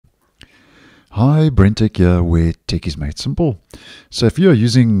Hi, BrenTech here, where tech is made simple. So if you're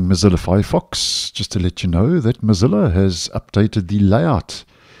using Mozilla Firefox, just to let you know that Mozilla has updated the layout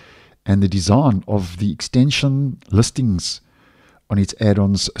and the design of the extension listings on its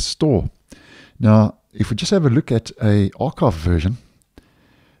add-ons store. Now, if we just have a look at an archive version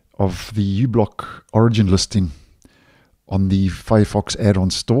of the uBlock origin listing on the Firefox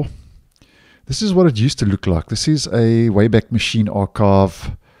add-on store, this is what it used to look like. This is a Wayback Machine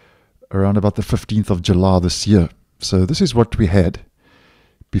archive around about the 15th of July this year. So this is what we had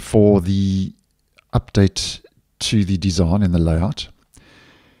before the update to the design and the layout.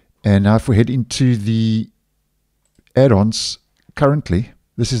 And now if we head into the add-ons, currently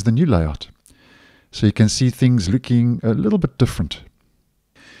this is the new layout. So you can see things looking a little bit different.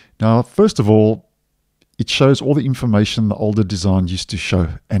 Now, first of all, it shows all the information the older design used to show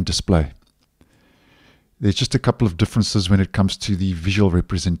and display. There's just a couple of differences when it comes to the visual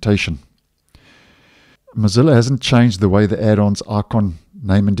representation. Mozilla hasn't changed the way the add-ons icon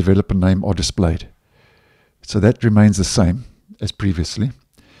name and developer name are displayed. So that remains the same as previously.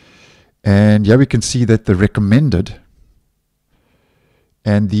 And here we can see that the recommended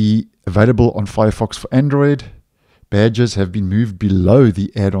and the available on Firefox for Android badges have been moved below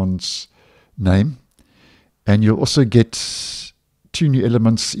the add-ons name. And you'll also get two new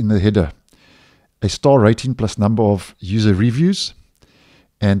elements in the header: a star rating plus number of user reviews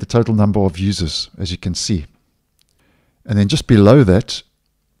and the total number of users, as you can see. And then just below that,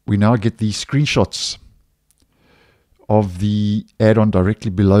 we now get the screenshots of the add-on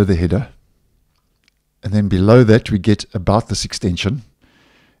directly below the header. And then below that, we get about this extension.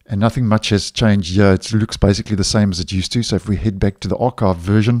 And nothing much has changed here. It looks basically the same as it used to. So if we head back to the archive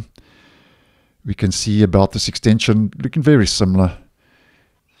version, we can see about this extension looking very similar.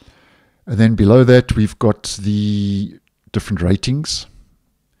 And then below that, we've got the different ratings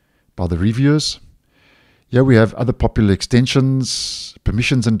by the reviewers. Here we have other popular extensions,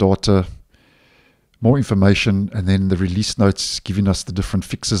 permissions and data, more information, and then the release notes giving us the different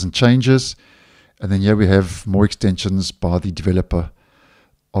fixes and changes. And then here we have more extensions by the developer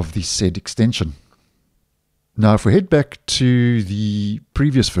of the said extension. Now, if we head back to the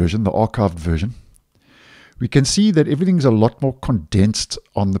previous version, the archived version, we can see that everything's a lot more condensed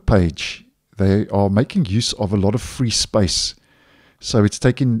on the page. They are making use of a lot of free space. So it's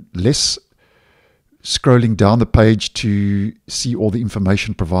taking less scrolling down the page to see all the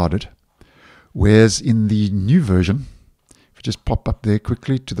information provided. Whereas in the new version, if we just pop up there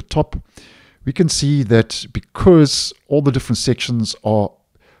quickly to the top, we can see that because all the different sections are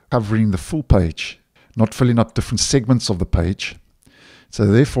covering the full page, not filling up different segments of the page. So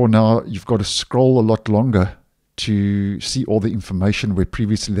therefore now you've got to scroll a lot longer to see all the information, where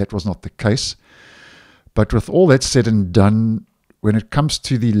previously that was not the case. But with all that said and done, when it comes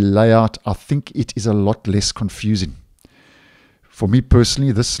to the layout, I think it is a lot less confusing. For me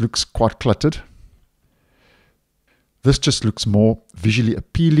personally, this looks quite cluttered. This just looks more visually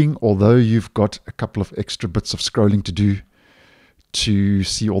appealing, although you've got a couple of extra bits of scrolling to do to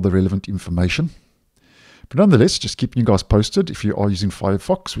see all the relevant information. But nonetheless, just keeping you guys posted if you are using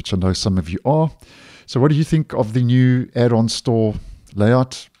Firefox, which I know some of you are. So what do you think of the new add-on store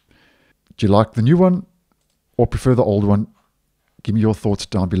layout? Do you like the new one or prefer the old one? Give me your thoughts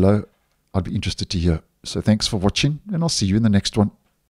down below. I'd be interested to hear. So thanks for watching, and I'll see you in the next one.